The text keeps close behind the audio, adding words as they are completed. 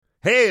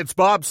Hey, it's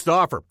Bob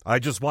Stauffer. I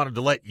just wanted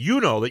to let you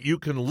know that you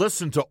can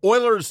listen to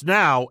Oilers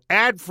Now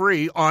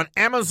ad-free on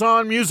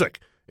Amazon Music,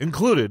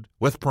 included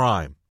with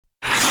Prime.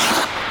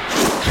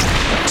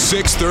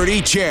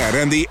 6:30 Chad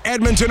and the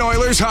Edmonton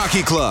Oilers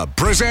Hockey Club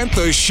present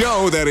the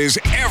show that is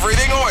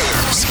everything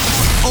Oilers.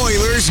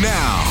 Oilers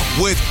Now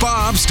with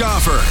Bob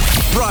Stauffer.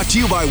 Brought to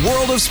you by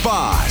World of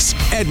Spas,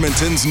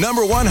 Edmonton's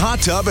 #1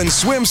 hot tub and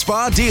swim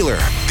spa dealer.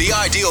 The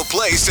ideal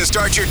place to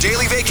start your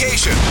daily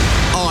vacation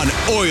on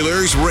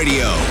Oilers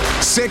Radio.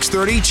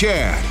 6:30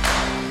 Chad.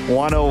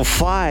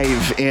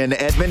 105 in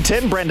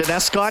Edmonton. Brendan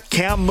Escott,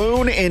 Cam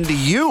Moon, and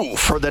you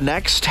for the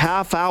next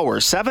half hour.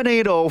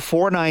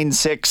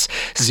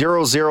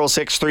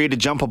 780-496-0063 to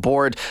jump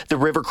aboard the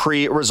River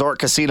Cree Resort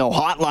Casino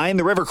hotline.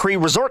 The River Cree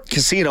Resort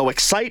Casino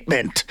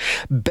excitement.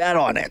 Bet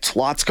on it.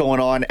 Lots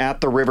going on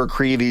at the River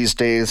Cree these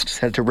days. Just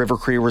head to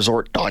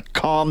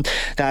rivercreeresort.com.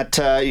 That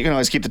you can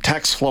always keep the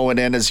text flowing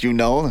in, as you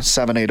know.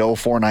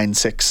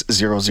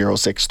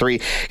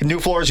 780-496-0063.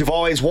 New floors you've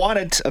always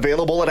wanted.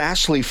 Available at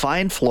Ashley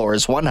Fine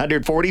Floors.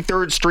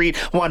 143rd Street,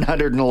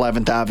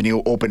 111th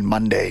Avenue, open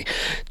Monday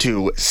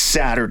to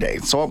Saturday.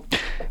 So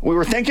we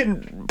were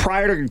thinking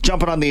prior to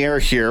jumping on the air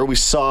here, we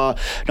saw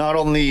not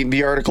only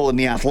the article in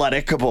The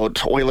Athletic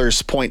about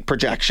Oilers point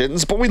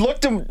projections, but we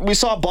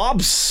saw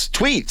Bob's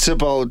tweets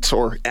about,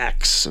 or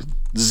X,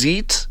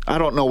 Zeet? I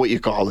don't know what you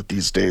call it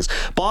these days.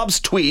 Bob's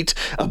tweet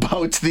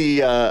about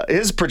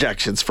his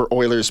projections for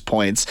Oilers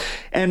points.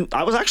 And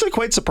I was actually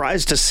quite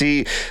surprised to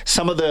see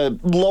some of the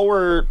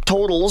lower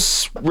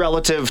totals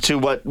relative to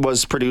what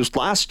was produced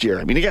last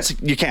year. I mean, I guess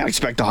you can't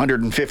expect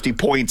 150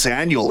 points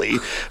annually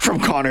from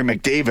Connor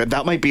McDavid.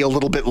 That might be a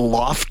little bit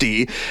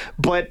lofty.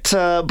 But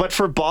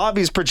for Bob,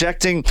 he's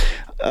projecting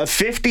a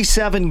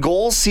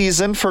 57-goal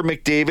season for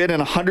McDavid and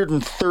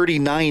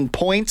 139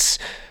 points.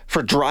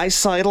 For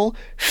Draisaitl,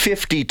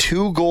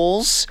 52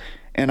 goals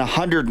and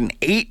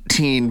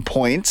 118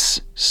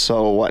 points.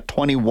 So,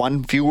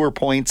 21 fewer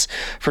points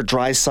for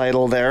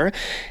Draisaitl there.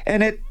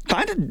 And it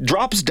kind of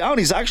drops down.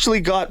 He's actually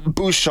got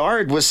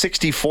Bouchard with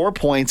 64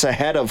 points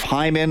ahead of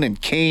Hyman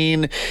and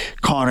Kane,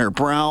 Connor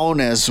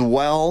Brown as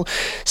well.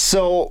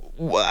 So,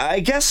 I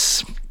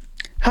guess,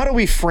 how do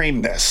we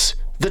frame this?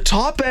 The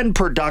top-end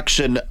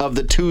production of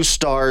the two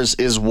stars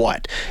is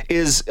what?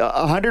 Is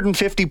a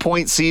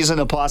 150-point season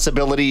a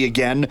possibility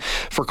again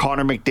for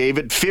Connor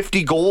McDavid?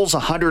 50 goals,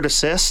 100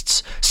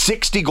 assists,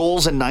 60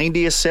 goals and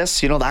 90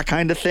 assists, that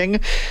kind of thing?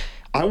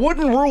 I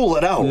wouldn't rule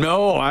it out.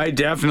 No, I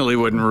definitely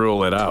wouldn't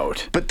rule it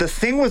out. But the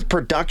thing with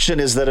production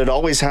is that it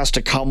always has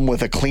to come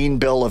with a clean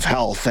bill of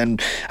health.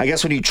 And I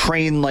guess when you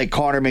train like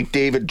Connor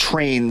McDavid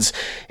trains,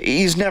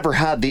 he's never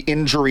had the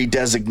injury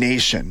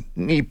designation.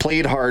 He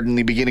played hard in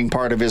the beginning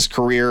part of his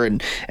career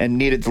and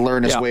needed to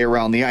learn his way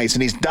around the ice.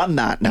 And he's done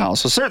that now.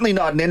 So certainly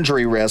not an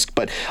injury risk.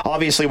 But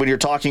obviously when you're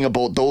talking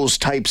about those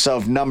types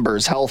of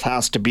numbers, health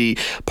has to be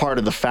part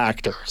of the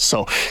factor.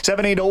 So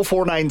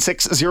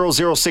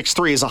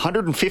 780-496-0063 is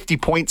 150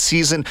 point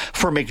season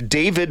for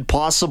McDavid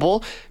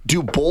possible?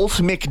 Do both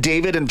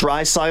McDavid and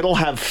Draisaitl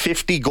have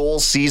 50-goal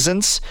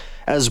seasons,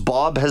 as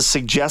Bob has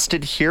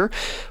suggested here?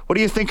 What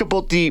do you think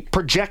about the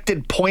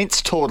projected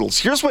points totals?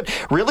 Here's what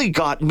really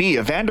got me.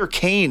 Evander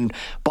Kane,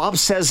 Bob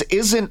says,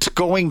 isn't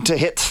going to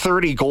hit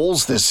 30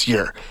 goals this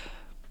year.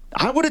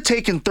 I would have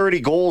taken 30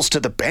 goals to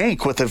the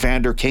bank with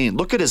Evander Kane.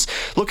 Look at his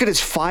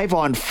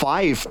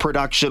 5-on-5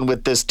 production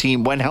with this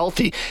team when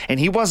healthy, and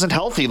he wasn't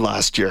healthy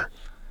last year.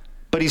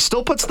 But he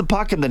still puts the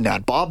puck in the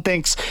net. Bob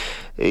thinks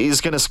he's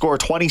going to score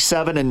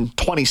 27 and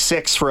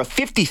 26 for a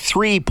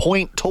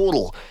 53-point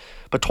total,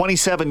 but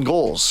 27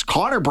 goals.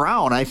 Connor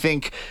Brown, I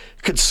think,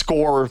 could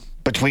score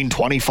between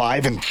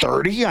 25 and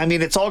 30. I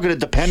mean, it's all going to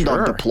depend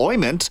on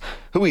deployment,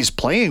 who he's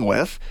playing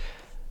with.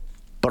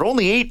 But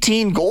only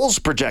 18 goals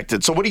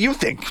projected. So what do you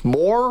think?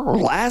 More or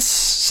less?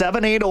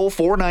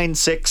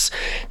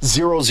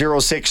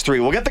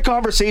 780-496-0063. We'll get the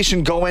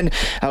conversation going.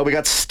 We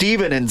got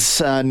Steven in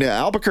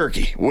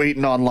Albuquerque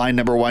waiting on line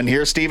number 1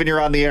 here. Steven, you're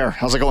on the air.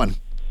 How's it going?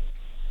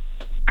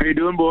 How you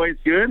doing, boys?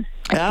 Good?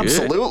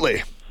 Absolutely.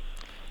 Good.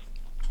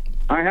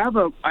 I have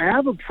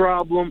a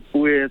problem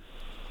with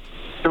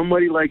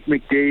somebody like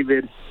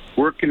McDavid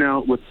working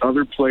out with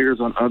other players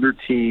on other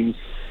teams,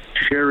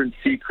 sharing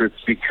secrets,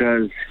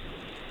 because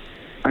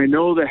I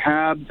know the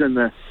Habs and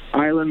the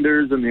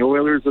Islanders and the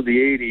Oilers of the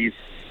 80s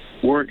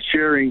weren't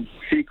sharing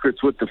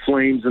secrets with the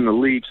Flames and the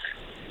Leafs.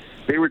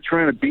 They were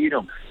trying to beat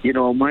them.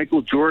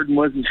 Michael Jordan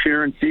wasn't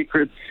sharing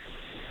secrets.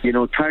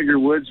 Tiger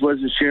Woods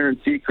wasn't sharing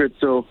secrets.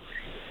 So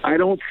I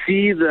don't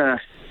see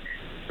the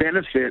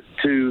benefit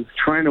to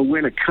trying to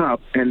win a cup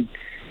and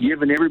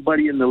giving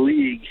everybody in the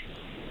league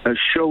a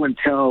show and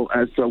tell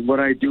as to what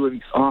I do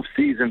in off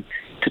season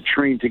to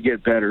train to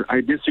get better.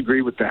 I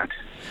disagree with that.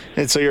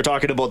 And so you're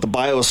talking about the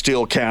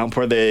BioSteel camp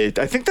where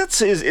I think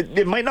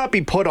it might not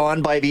be put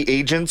on by the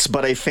agents,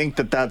 but I think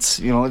that's,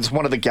 it's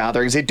one of the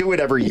gatherings. They do it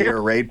every year,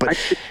 right? But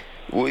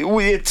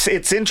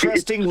It's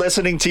interesting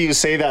listening to you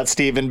say that,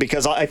 Stephen,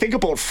 because I think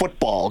about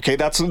football. Okay,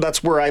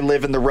 that's where I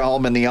live in the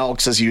realm in the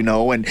Elks, as you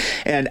know. And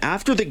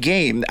after the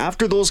game,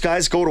 after those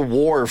guys go to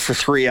war for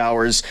 3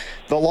 hours,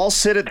 they'll all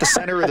sit at the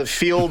center of the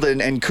field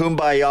and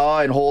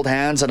kumbaya and hold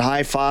hands and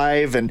high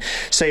five and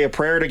say a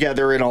prayer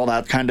together and all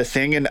that kind of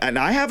thing. And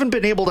I haven't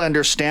been able to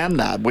understand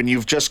that when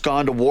you've just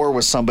gone to war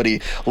with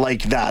somebody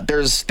like that.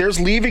 There's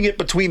leaving it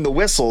between the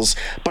whistles,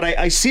 but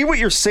I see what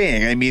you're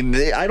saying. I mean,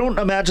 I don't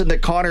imagine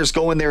that Connor's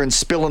going there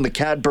and spilling the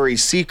Cadbury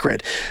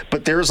secret,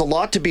 but there's a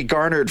lot to be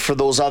garnered for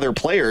those other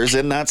players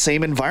in that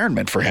same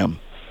environment for him.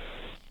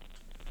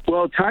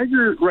 Well,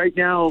 Tiger right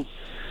now,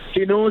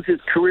 he knows his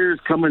career is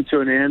coming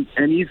to an end,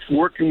 and he's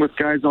working with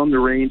guys on the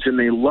range, and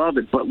they love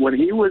it. But when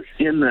he was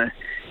in the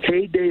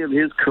heyday of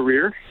his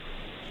career,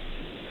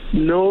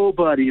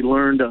 nobody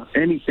learned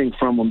anything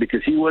from him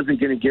because he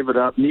wasn't going to give it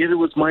up. Neither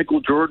was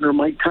Michael Jordan or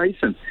Mike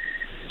Tyson.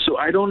 So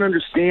I don't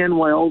understand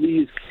why all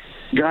these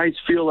guys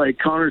feel like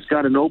Connor's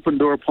got an open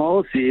door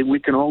policy and we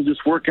can all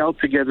just work out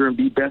together and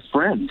be best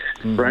friends,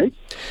 right?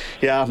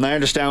 Yeah, I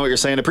understand what you're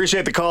saying.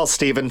 Appreciate the call,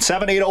 Stephen.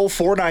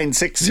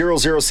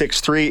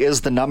 780-496-0063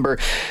 is the number.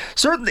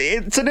 Certainly,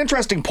 it's an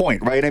interesting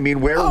point, right? I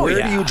mean, where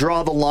do you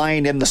draw the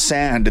line in the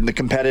sand, in the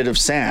competitive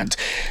sand?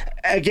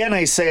 Again,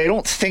 I say I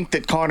don't think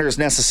that Connor's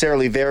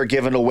necessarily there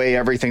giving away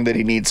everything that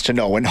he needs to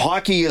know. And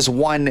hockey is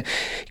one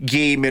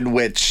game in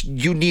which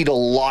you need a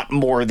lot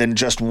more than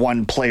just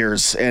one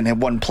player's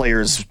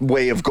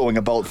way of going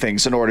about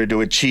things in order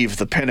to achieve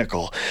the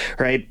pinnacle,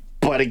 right?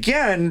 But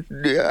again,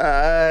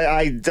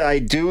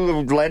 I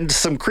do lend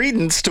some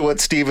credence to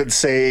what Steven's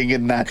saying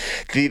in that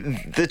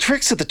the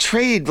tricks of the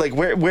trade, like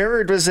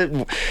where does it...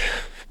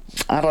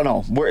 I don't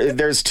know.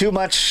 There's too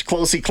much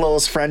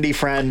close, friendly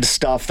friend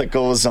stuff that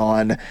goes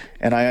on,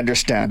 and I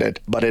understand it,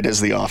 but it is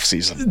the off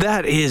season.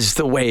 That is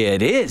the way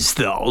it is,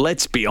 though.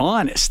 Let's be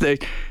honest.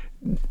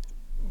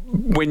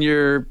 When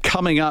you're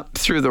coming up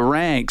through the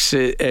ranks,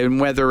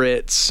 and whether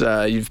it's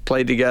you've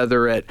played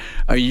together at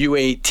a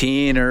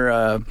U18 or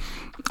a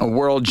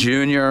World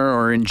Junior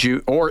or in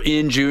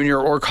junior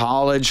or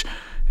college,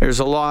 there's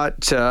a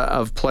lot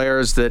of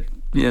players that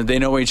they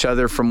know each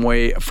other from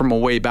a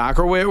way back,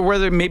 or where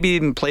they maybe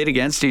even played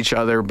against each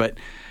other. But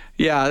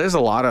yeah, there's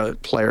a lot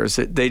of players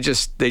that they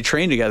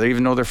train together,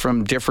 even though they're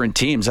from different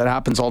teams. That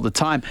happens all the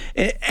time,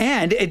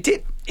 and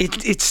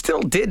it still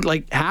did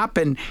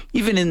happen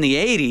even in the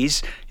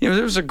 80s.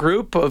 There was a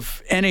group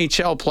of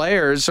NHL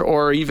players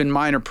or even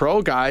minor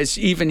pro guys,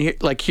 even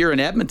here in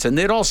Edmonton,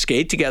 they'd all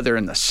skate together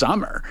in the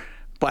summer,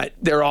 but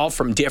they're all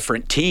from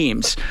different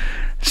teams.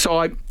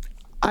 So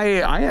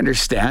I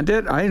understand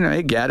it.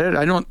 I get it.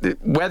 I don't.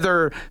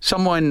 Whether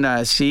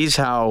someone sees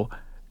how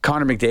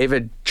Connor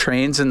McDavid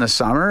trains in the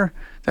summer,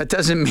 that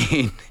doesn't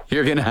mean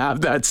you're going to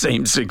have that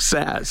same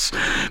success,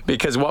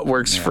 because what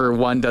works for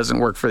one doesn't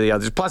work for the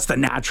others. Plus, the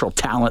natural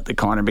talent that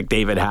Connor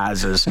McDavid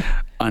has is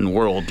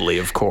unworldly,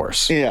 of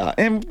course. Yeah,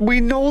 and we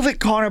know that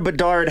Connor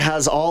Bedard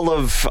has all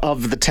of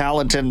the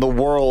talent in the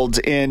world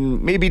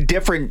in maybe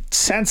different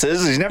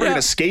senses. He's never going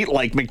to skate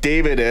like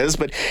McDavid is,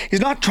 but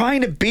he's not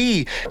trying to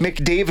be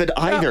McDavid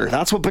either.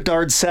 That's what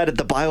Bedard said at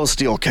the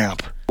BioSteel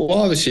camp. Well,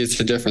 obviously, it's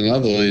a different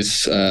level.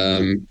 He's...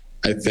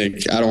 I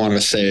think, I don't want to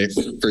say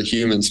for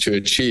humans to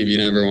achieve, you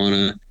never want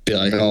to be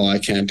like, oh, I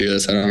can't do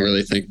this. I don't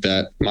really think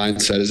that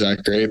mindset is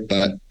that great,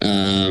 but,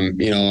 I'm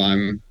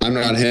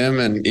not him,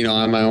 and,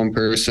 I'm my own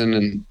person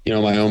and,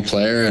 my own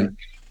player. And,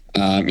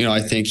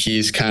 I think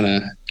he's kind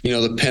of,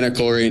 the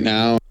pinnacle right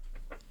now.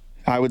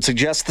 I would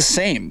suggest the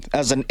same.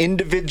 As an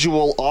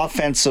individual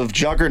offensive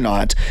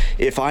juggernaut,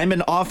 if I'm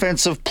an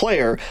offensive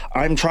player,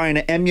 I'm trying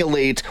to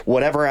emulate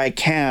whatever I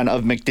can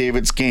of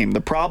McDavid's game.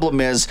 The problem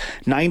is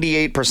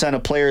 98%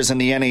 of players in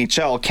the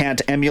NHL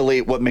can't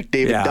emulate what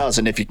McDavid does.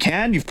 And if you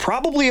can, you've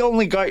probably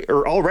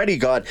already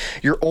got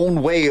your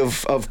own way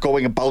of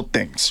going about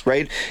things,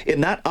 right?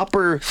 In that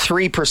upper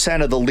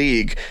 3% of the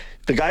league,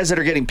 the guys that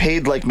are getting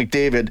paid like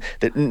McDavid,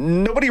 that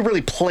nobody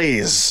really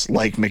plays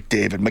like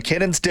McDavid.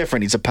 McKinnon's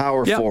different. He's a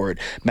power forward.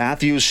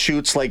 Matthews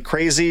shoots like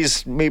crazy.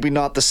 He's maybe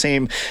not the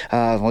same.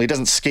 He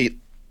doesn't skate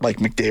like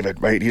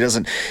McDavid, right? He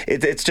doesn't.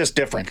 It's just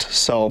different.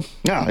 So,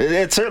 yeah,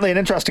 it's certainly an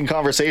interesting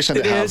conversation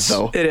to have,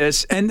 though. It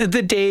is. And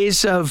the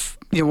days of,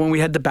 when we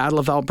had the Battle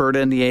of Alberta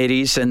in the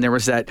 80s, and there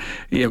was that,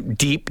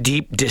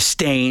 deep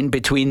disdain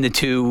between the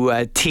two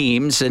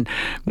teams, and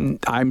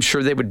I'm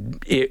sure they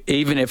would,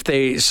 even if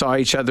they saw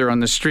each other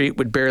on the street,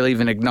 would barely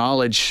even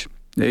acknowledge,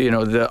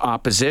 the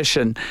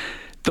opposition.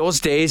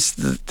 Those days,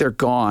 they're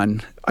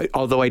gone.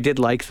 Although I did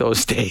like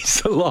those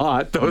days a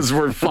lot. Those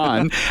were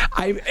fun.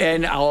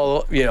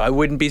 I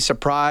wouldn't be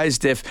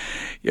surprised if,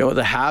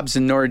 the Habs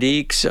and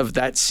Nordiques of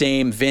that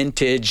same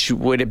vintage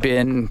would have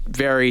been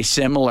very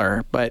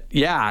similar. But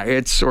yeah,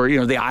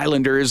 the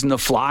Islanders and the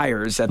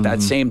Flyers at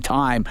that same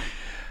time.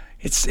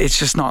 it's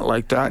just not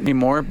like that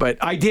anymore. But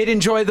I did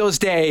enjoy those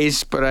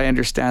days, but I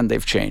understand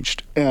they've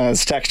changed.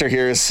 This texter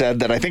here has said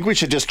that I think we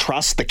should just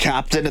trust the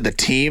captain of the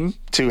team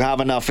to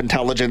have enough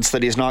intelligence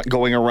that he's not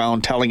going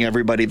around telling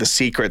everybody the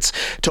secrets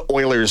to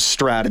Oilers'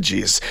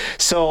 strategies.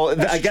 So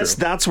I guess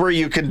that's where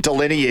you can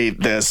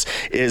delineate this,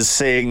 is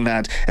saying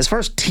that as far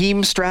as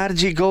team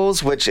strategy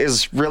goes, which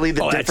is really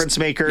the difference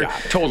maker. Yeah,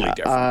 totally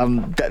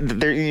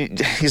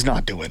different. He's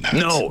not doing that.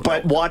 No.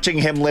 But watching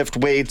him lift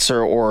weights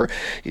or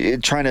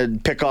trying to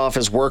pick off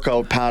his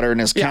workout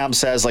pattern, as Cam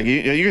says, like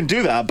you can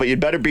do that, but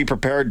you'd better be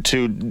prepared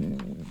to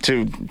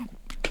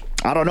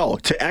I don't know,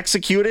 to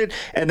execute it,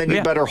 and then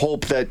you better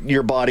hope that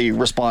your body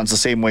responds the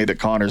same way that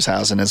Connors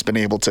has and has been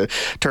able to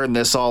turn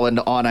this all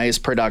into on-ice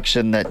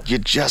production that you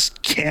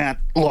just can't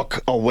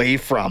look away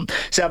from.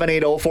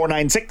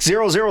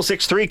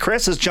 780-496-0063.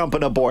 Chris is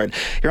jumping aboard.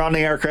 You're on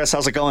the air, Chris.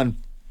 How's it going?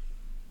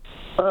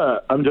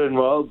 I'm doing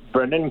well.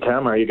 Brendan,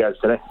 Cam, how are you guys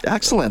today?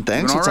 Excellent,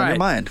 thanks. What's on your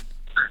mind?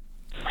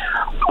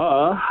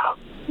 It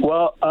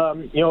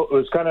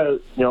was kind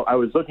of, I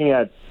was looking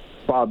at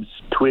Bob's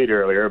tweet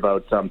earlier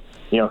about,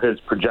 his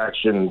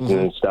projections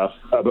and stuff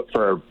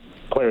for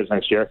players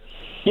next year.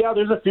 Yeah,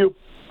 there's a few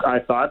I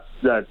thought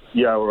that,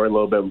 were a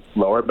little bit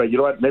lower, but you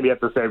know what? Maybe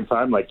at the same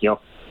time, you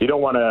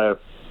don't want to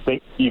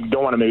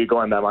maybe go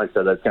on that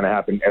mindset that's going to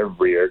happen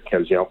every year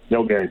because,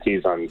 no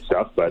guarantees on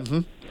stuff, but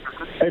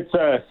it's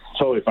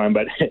totally fine.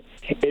 But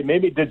it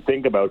made me did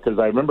think about, because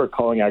I remember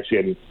calling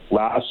actually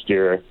last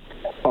year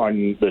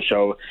on the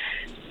show,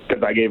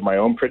 because I gave my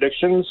own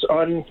predictions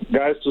on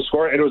guys to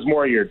score. And it was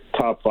more your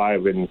top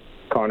five in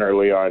Connor,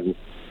 Leon,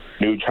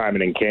 Nuge,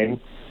 Hyman, and Kane.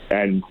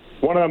 And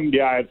one of them,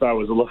 I thought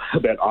was a little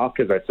bit off,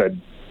 because I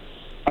said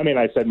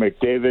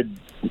McDavid,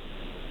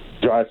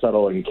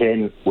 Draisaitl, and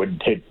Kane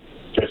would hit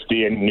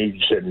 50, and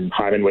Nuge and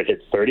Hyman would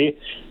hit 30.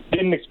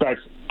 Didn't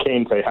expect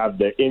Kane to have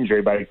the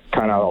injury, but I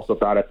kind of also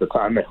thought at the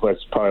time it was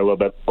probably a little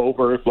bit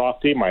over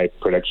lofty, my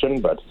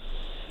prediction, but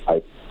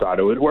I thought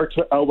it would work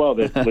out well.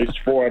 That at least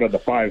 4 out of the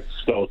 5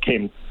 still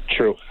came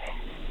true.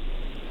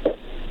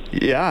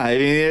 Yeah, I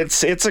mean,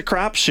 it's a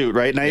crapshoot,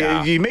 right?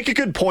 Now, you make a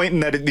good point in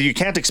that you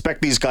can't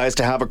expect these guys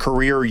to have a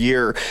career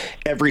year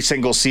every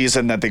single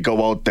season that they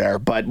go out there.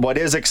 But what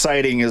is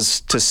exciting is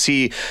to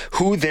see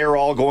who they're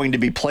all going to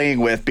be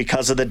playing with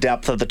because of the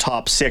depth of the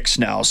top 6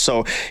 now.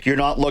 So you're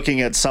not looking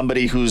at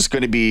somebody who's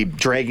going to be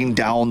dragging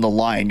down the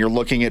line. You're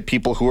looking at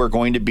people who are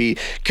going to be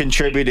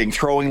contributing,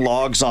 throwing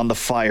logs on the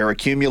fire,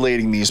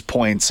 accumulating these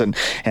points, and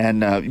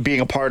being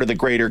a part of the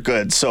greater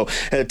good. So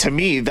to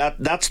me,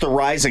 that's the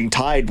rising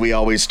tide we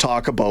always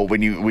talk about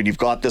when you've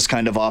got this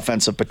kind of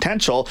offensive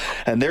potential,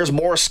 and there's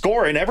more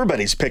scoring,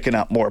 everybody's picking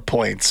up more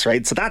points,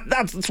 right? So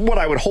that's what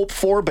I would hope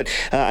for, but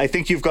I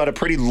think you've got a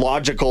pretty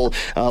logical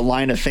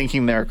line of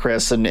thinking there,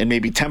 Chris, and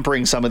maybe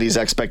tempering some of these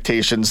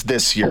expectations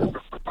this year.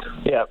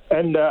 Yeah,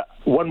 and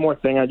one more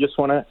thing I just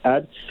want to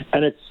add,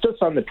 and it's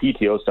just on the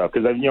PTO stuff,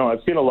 because I've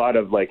seen a lot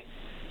of way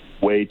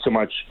too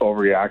much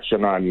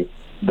overreaction on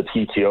the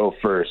PTO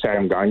for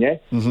Sam Gagner.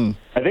 I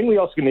think we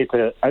also need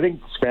to, I think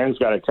fans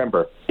got to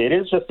temper. It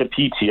is just a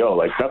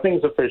PTO.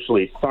 Nothing's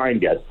officially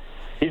signed yet.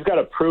 He's got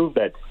to prove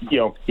that,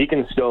 he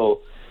can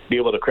still be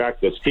able to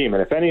crack this team.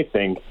 And if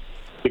anything,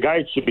 the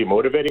guy who should be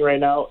motivating right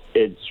now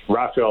is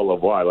Raphael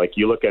Lavoie.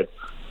 You look at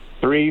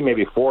 3,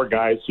 maybe 4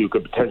 guys who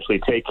could potentially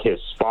take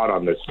his spot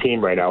on this team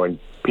right now. And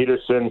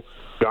Peterson,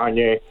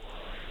 Gagner,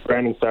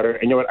 Brandon Sutter.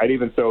 And you know what? I'd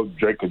even throw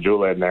Drake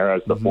Caggiula in there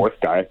as the 4th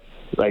guy.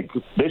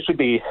 This should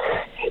be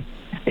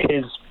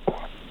his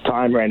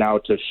time right now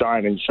to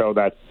shine and show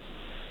that,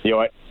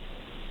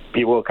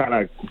 people kind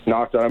of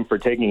knocked on him for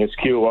taking his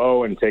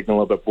QO and taking a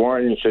little bit more,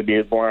 and it should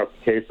be more of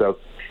a case of,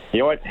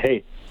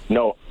 hey,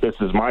 no, this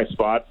is my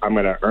spot. I'm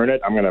going to earn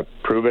it. I'm going to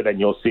prove it, and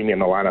you'll see me in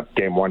the lineup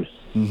game 1.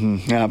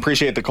 Yeah,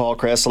 appreciate the call,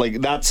 Chris.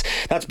 That's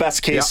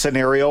best case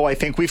scenario. I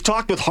think we've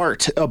talked with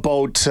Hart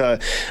about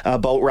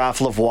Raph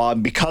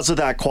Lavoie because of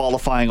that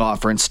qualifying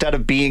offer. Instead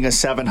of being a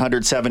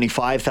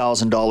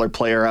 $775,000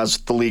 player, as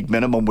the league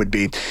minimum would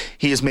be,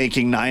 he is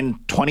making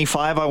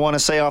 $925,000. I want to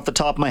say off the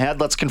top of my head.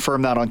 Let's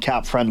confirm that on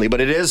Cap Friendly,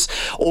 but it is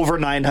over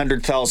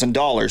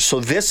 $900,000. So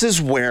this is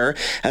where,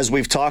 as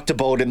we've talked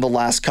about in the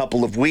last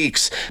couple of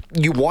weeks,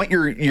 you want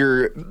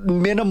your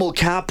minimal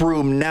cap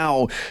room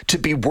now to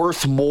be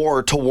worth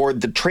more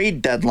toward the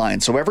trade deadline.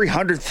 So every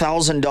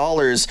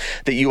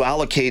 $100,000 that you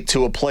allocate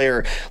to a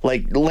player,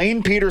 like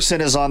Lane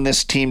Peterson is on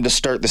this team to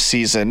start the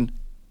season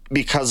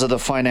because of the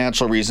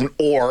financial reason,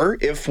 or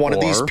if one of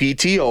these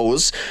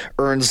PTOs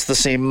earns the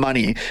same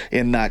money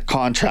in that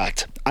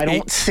contract. I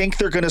don't think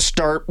they're going to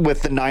start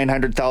with the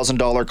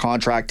 $900,000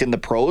 contract in the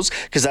pros,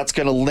 because that's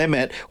going to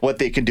limit what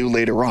they can do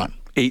later on.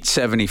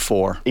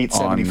 $874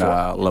 on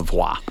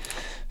Lavoie.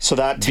 So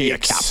that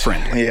takes Cap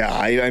Friendly. Yeah,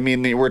 I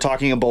mean, we're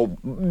talking about,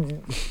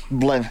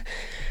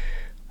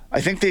 I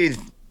think they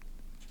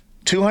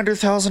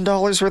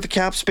 $200,000 worth of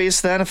cap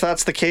space then, if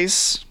that's the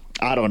case.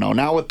 I don't know.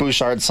 Now with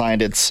Bouchard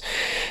signed,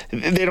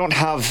 they don't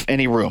have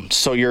any room.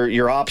 So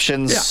your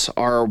options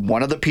are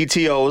one of the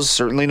PTOs,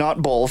 certainly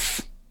not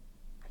both,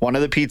 one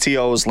of the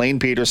PTOs, Lane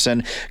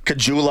Peterson.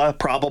 Kajula,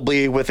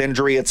 probably with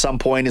injury at some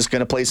point, is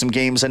going to play some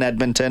games in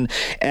Edmonton.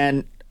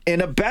 And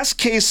in a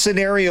best-case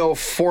scenario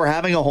for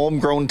having a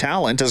homegrown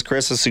talent, as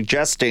Chris is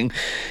suggesting,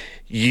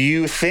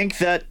 you think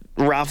that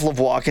Ralph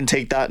Lavoie can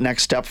take that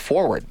next step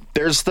forward.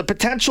 There's the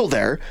potential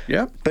there,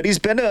 but he's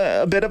been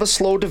a bit of a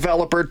slow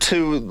developer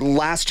to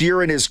last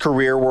year in his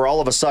career where all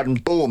of a sudden,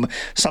 boom,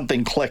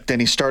 something clicked and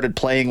he started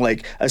playing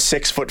like a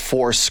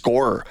 6'4"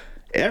 scorer.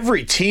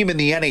 Every team in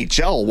the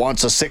NHL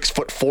wants a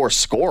 6'4"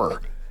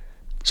 scorer.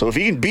 So if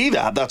he can be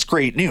that, that's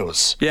great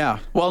news. Yeah.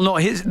 Well, no,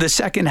 the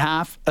second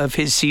half of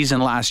his season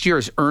last year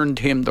has earned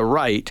him the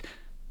right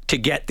to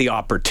get the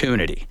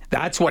opportunity.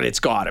 That's what it's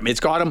got him. It's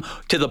got him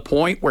to the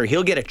point where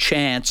he'll get a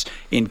chance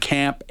in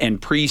camp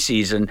and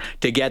preseason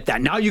to get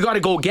that. Now you got to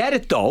go get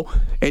it, though,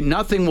 and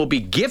nothing will be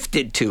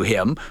gifted to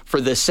him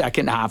for the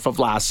second half of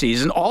last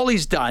season. All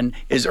he's done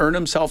is earn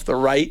himself the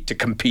right to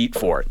compete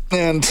for it.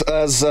 And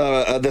as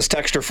this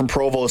texter from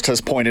Provost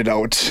has pointed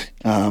out,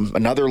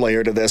 another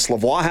layer to this,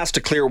 Lavoie has to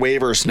clear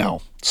waivers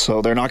now.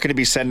 So they're not going to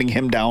be sending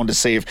him down to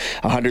save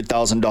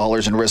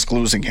 $100,000 and risk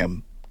losing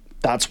him.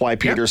 That's why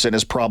Peterson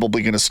is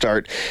probably going to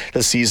start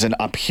the season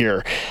up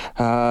here.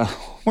 Where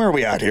are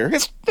we at here?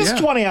 It's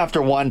 20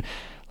 after 1.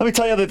 Let me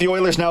tell you that the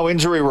Oilers Now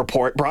Injury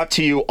Report, brought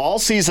to you all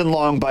season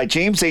long by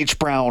James H.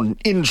 Brown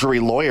Injury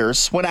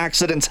Lawyers. When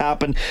accidents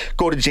happen,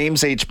 go to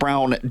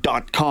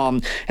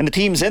jameshbrown.com. And the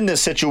team's in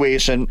this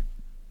situation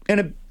in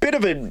a bit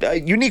of a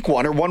unique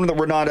one, or one that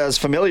we're not as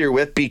familiar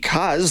with,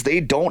 because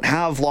they don't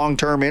have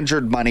long-term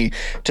injured money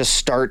to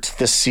start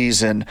the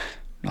season.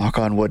 Knock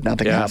on wood,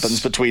 nothing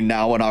happens between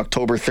now and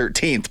October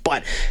 13th.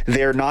 But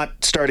they're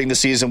not starting the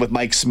season with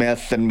Mike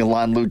Smith and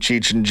Milan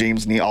Lucic and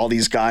James Nee, all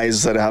these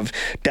guys that have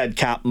dead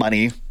cap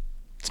money.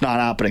 It's not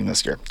happening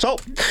this year. So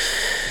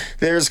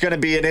there's going to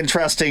be an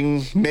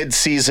interesting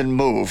mid-season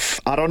move.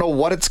 I don't know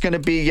what it's going to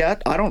be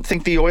yet. I don't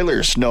think the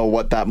Oilers know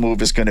what that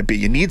move is going to be.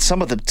 You need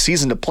some of the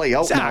season to play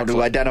out now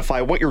to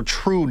identify what your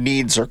true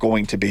needs are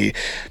going to be.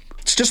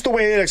 It's just the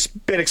way it's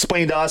been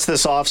explained to us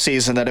this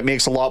offseason that it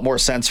makes a lot more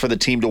sense for the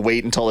team to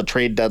wait until the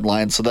trade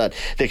deadline so that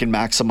they can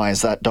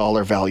maximize that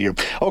dollar value.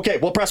 Okay,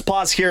 we'll press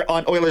pause here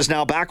on Oilers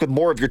Now. Back with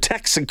more of your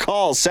texts and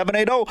calls.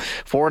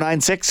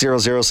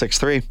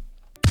 780-496-0063.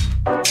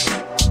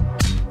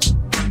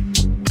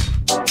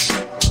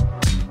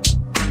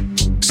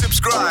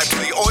 Subscribe to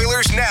the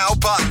Oilers Now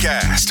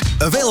podcast.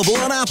 Available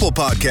on Apple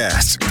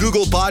Podcasts,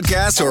 Google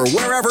Podcasts, or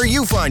wherever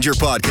you find your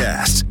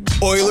podcasts.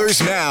 Oilers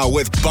Now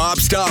with Bob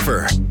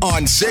Stauffer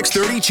on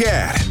 630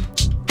 CHED.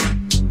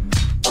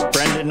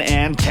 Brendan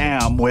and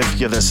Cam with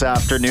you this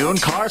afternoon.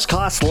 Cars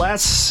cost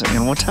less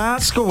in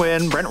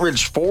Wetaskiwin.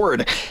 Brentridge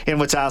Ford in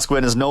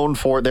Wetaskiwin is known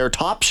for their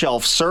top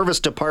shelf service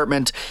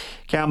department.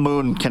 Cam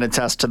Moon can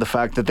attest to the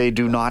fact that they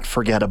do not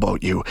forget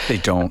about you. They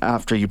don't.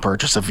 After you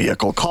purchase a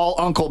vehicle. Call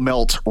Uncle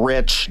Milt,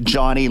 Rich,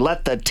 Johnny.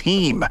 Let the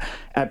team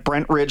at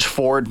Brentridge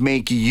Ford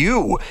make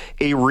you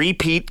a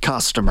repeat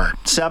customer.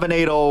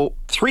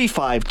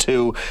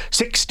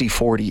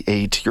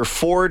 780-352-6048. Your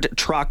Ford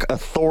Truck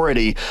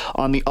Authority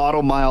on the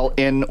Auto Mile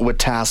in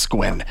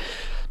Wetaskiwin.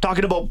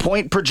 Talking about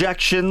point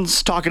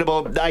projections, talking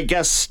about, I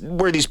guess,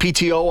 where these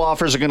PTO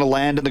offers are going to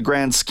land in the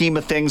grand scheme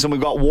of things. And we've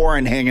got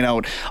Warren hanging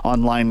out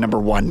on line number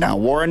 1 now.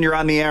 Warren, you're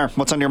on the air.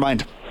 What's on your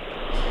mind?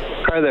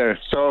 Hi there.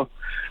 So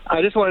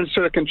I just wanted to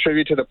sort of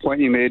contribute to the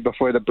point you made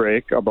before the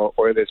break about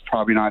Oilers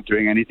probably not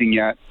doing anything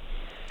yet,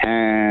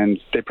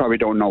 and they probably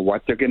don't know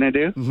what they're going to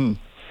do. Mm-hmm.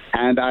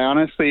 And I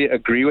honestly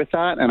agree with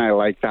that, and I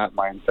like that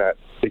mindset,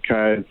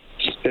 because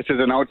this is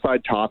an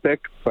outside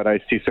topic, but I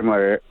see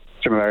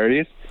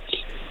similarities.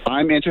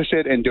 I'm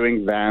interested in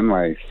doing van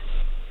life.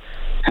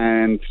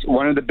 And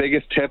one of the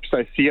biggest tips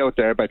I see out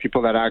there by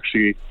people that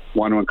actually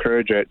want to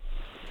encourage it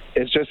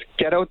is just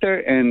get out there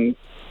and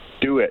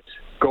do it.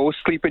 Go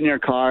sleep in your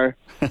car,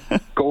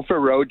 go for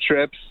road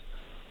trips,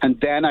 and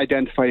then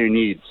identify your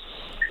needs.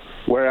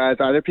 Whereas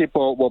other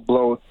people will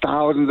blow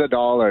thousands of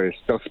dollars.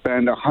 They'll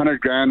spend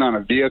 $100,000 on a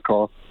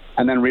vehicle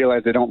and then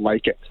realize they don't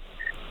like it.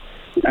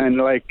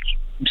 And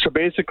so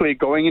basically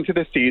going into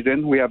the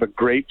season, we have a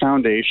great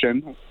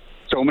foundation.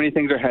 So many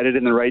things are headed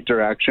in the right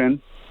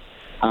direction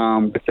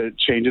with the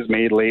changes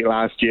made late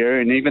last year,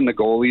 and even the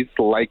goalies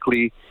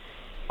likely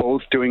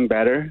both doing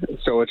better.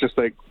 So it's just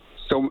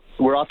so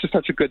we're off to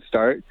such a good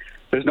start.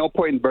 There's no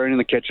point in burning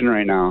the kitchen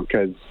right now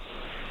because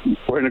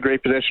we're in a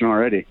great position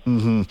already.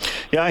 Mm-hmm.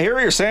 Yeah, I hear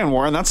what you're saying,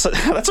 Warren. That's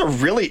a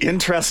really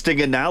interesting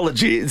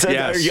analogy.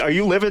 Yes. Are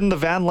you living the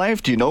van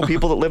life? Do you know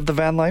people that live the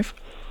van life?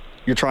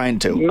 You're trying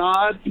to?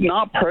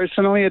 Not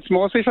personally. It's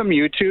mostly from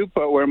YouTube,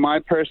 but where my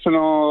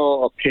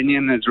personal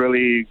opinion is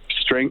really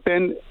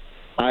strengthened,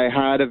 I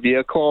had a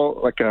vehicle,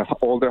 like an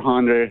older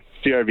Honda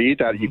CR-V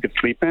that you could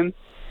sleep in.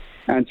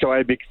 And so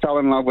I fell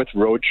in love with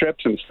road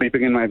trips and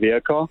sleeping in my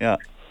vehicle. Yeah.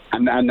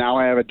 And now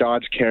I have a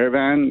Dodge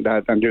Caravan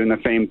that I'm doing the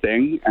same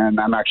thing, and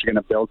I'm actually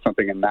going to build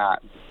something in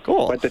that.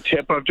 Cool. But the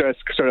tip of just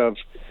sort of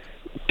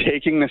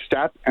taking the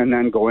step and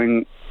then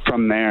going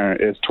from there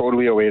is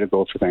totally a way to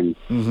go for things.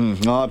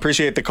 Mm-hmm. Well, I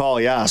appreciate the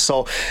call, yeah.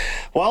 So,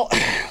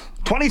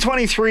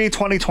 2023,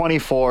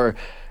 2024,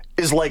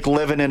 is like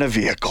living in a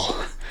vehicle.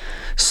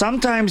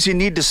 Sometimes you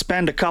need to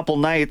spend a couple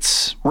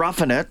nights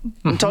roughing it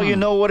until you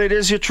know what it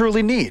is you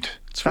truly need.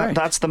 That's right.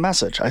 That's the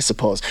message, I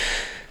suppose.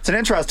 It's an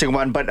interesting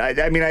one, but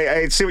I mean,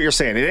 I see what you're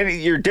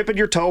saying. You're dipping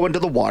your toe into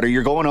the water.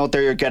 You're going out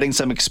there. You're getting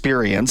some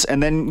experience,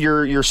 and then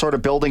you're sort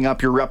of building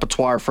up your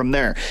repertoire from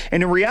there.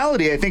 And in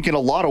reality, I think in a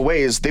lot of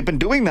ways, they've been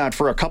doing that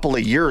for a couple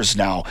of years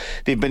now.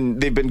 They've been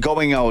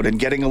going out and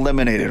getting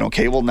eliminated.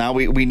 Okay, well now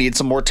we need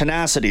some more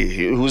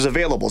tenacity. Who's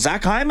available?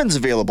 Zach Hyman's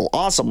available.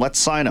 Awesome, let's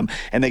sign him.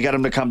 And they get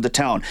him to come to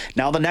town.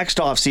 Now the next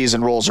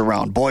offseason rolls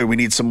around. Boy, we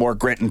need some more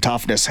grit and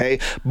toughness. Hey,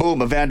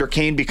 boom, Evander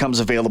Kane becomes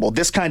available.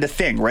 This kind of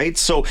thing, right?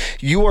 So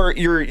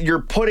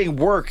you're putting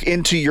work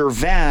into your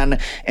van,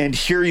 and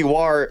here you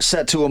are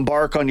set to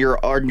embark on your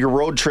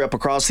road trip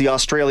across the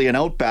Australian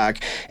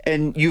outback,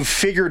 and you've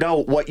figured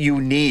out what you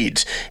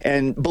need.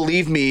 And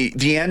believe me,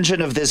 the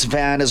engine of this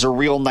van is a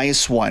real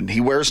nice one. He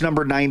wears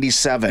number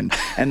 97,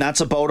 and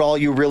that's about all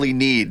you really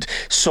need.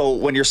 So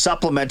when you're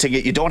supplementing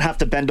it, you don't have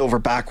to bend over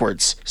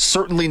backwards.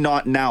 Certainly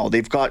not now.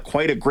 They've got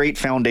quite a great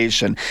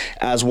foundation,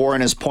 as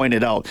Warren has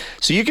pointed out.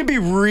 So you can be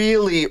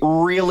really,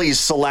 really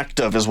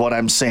selective, is what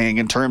I'm saying,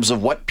 in terms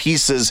of what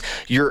pieces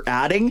you're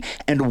adding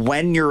and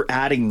when you're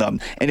adding them.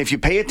 And if you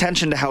pay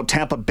attention to how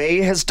Tampa Bay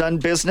has done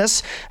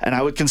business, and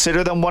I would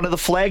consider them one of the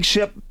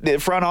flagship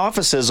front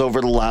offices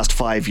over the last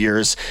 5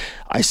 years,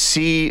 I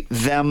see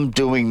them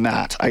doing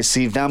that. I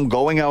see them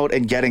going out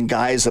and getting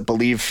guys that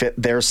believe fit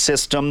their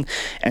system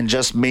and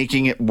just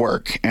making it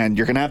work. And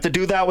you're going to have to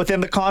do that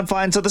within the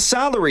confines of the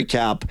salary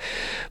cap,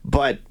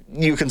 but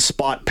you can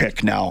spot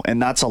pick now,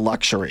 and that's a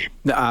luxury.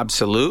 The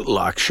absolute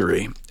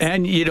luxury.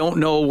 And you don't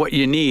know what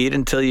you need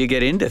until you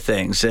get into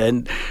things.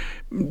 And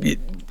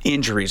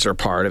injuries are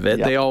part of it.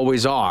 Yep. They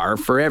always are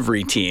for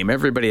every team.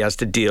 Everybody has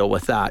to deal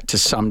with that to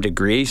some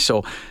degree.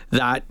 So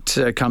that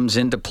comes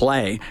into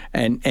play.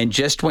 And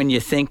just when you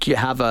think you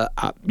have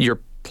your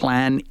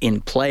plan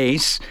in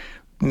place,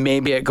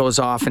 maybe it goes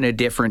off in a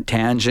different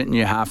tangent and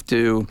you have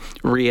to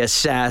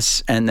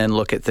reassess and then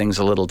look at things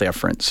a little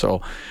different.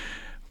 So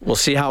we'll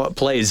see how it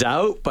plays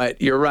out,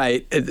 but you're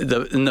right.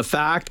 The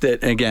fact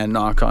that, again,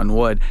 knock on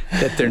wood,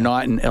 that they're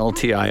not in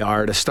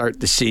LTIR to start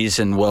the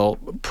season will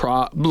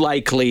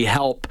likely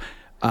help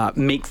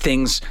make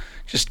things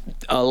just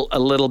a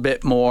little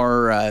bit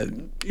more,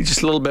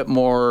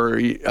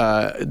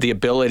 the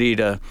ability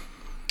to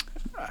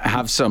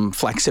have some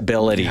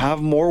flexibility. Have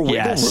more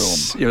wiggle room.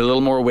 A little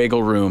more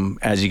wiggle room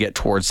as you get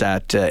towards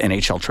that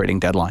NHL trading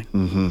deadline.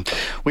 Mm-hmm.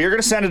 We are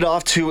going to send it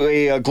off to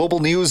a global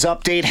news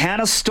update.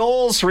 Hannah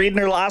Stoles reading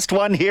her last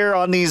one here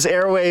on these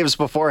airwaves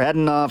before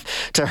heading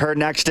off to her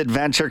next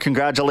adventure.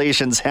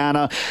 Congratulations,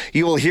 Hannah.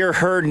 You will hear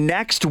her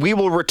next. We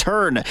will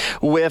return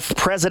with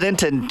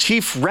President and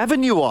Chief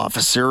Revenue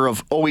Officer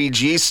of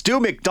OEG, Stu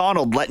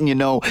McDonald, letting you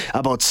know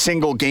about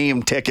single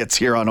game tickets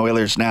here on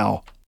Oilers Now.